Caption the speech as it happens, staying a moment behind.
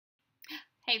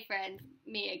Hey friends,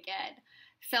 me again.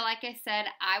 So like I said,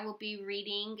 I will be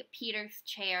reading Peter's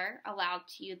chair aloud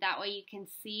to you. That way you can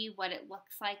see what it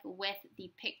looks like with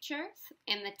the pictures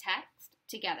and the text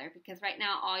together. Because right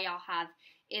now all y'all have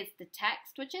is the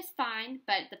text, which is fine,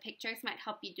 but the pictures might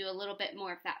help you do a little bit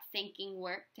more of that thinking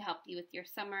work to help you with your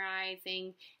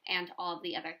summarizing and all of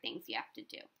the other things you have to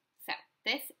do. So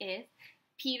this is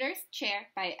Peter's Chair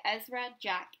by Ezra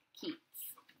Jack Keats.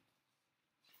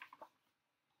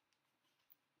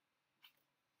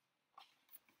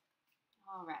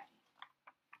 Alrighty.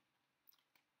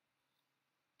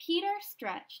 Peter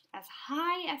stretched as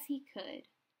high as he could.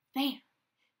 There,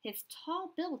 his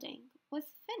tall building was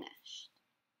finished.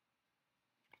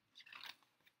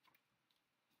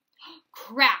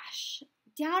 Crash!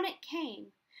 Down it came.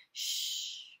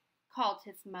 Shh! Called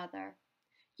his mother.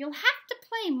 You'll have to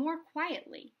play more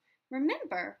quietly.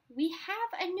 Remember, we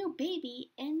have a new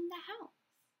baby in the house.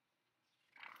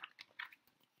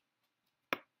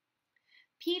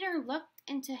 Peter looked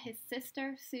into his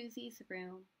sister Susie's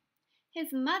room.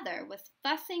 His mother was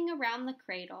fussing around the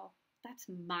cradle. That's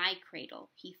my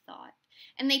cradle, he thought.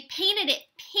 And they painted it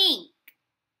pink.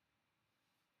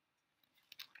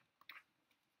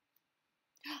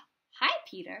 Hi,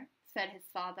 Peter, said his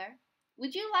father.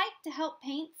 Would you like to help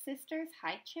paint sister's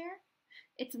high chair?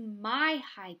 It's my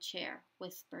high chair,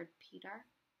 whispered Peter.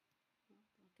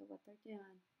 Look at what they're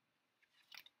doing.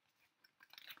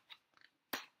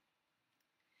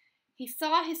 He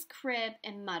saw his crib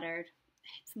and muttered,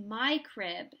 It's my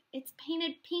crib. It's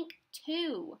painted pink,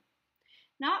 too.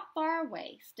 Not far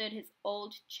away stood his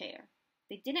old chair.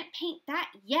 They didn't paint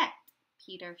that yet,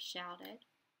 Peter shouted.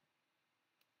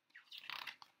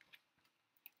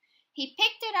 He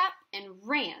picked it up and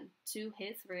ran to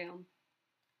his room.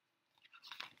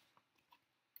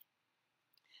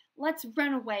 Let's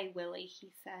run away, Willie,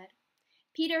 he said.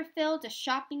 Peter filled a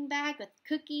shopping bag with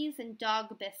cookies and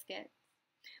dog biscuits.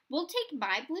 We'll take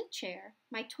my blue chair,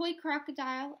 my toy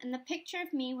crocodile, and the picture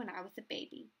of me when I was a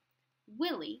baby.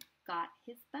 Willie got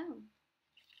his bone.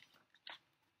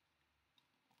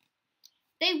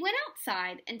 They went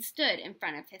outside and stood in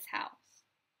front of his house.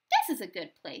 This is a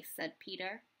good place, said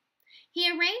Peter. He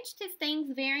arranged his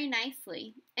things very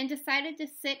nicely and decided to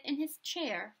sit in his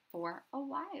chair for a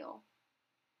while.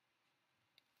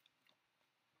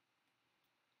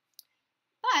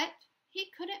 But he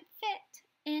couldn't fit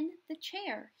in the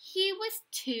chair. He was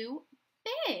too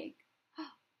big. Oh,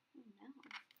 no.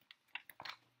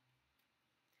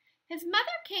 His mother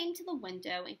came to the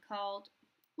window and called,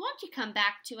 Won't you come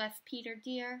back to us, Peter,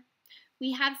 dear?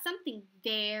 We have something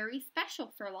very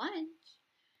special for lunch.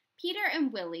 Peter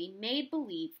and Willie made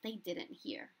believe they didn't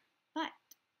hear, but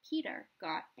Peter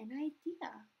got an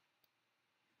idea.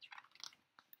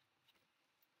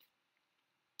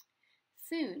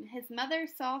 Soon his mother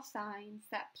saw signs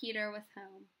that Peter was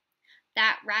home.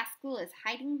 That rascal is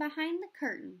hiding behind the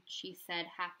curtain, she said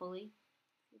happily.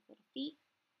 His little feet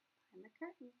behind the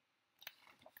curtain.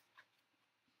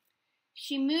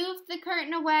 She moved the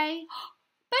curtain away,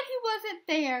 but he wasn't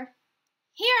there.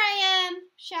 Here I am,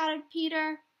 shouted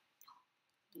Peter.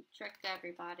 He tricked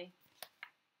everybody.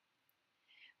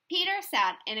 Peter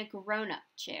sat in a grown-up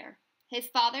chair. His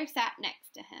father sat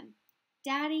next to him.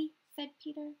 Daddy, said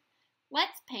Peter,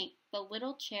 let's paint the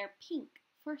little chair pink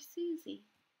for Susie.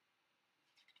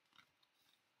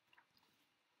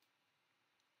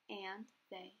 And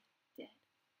they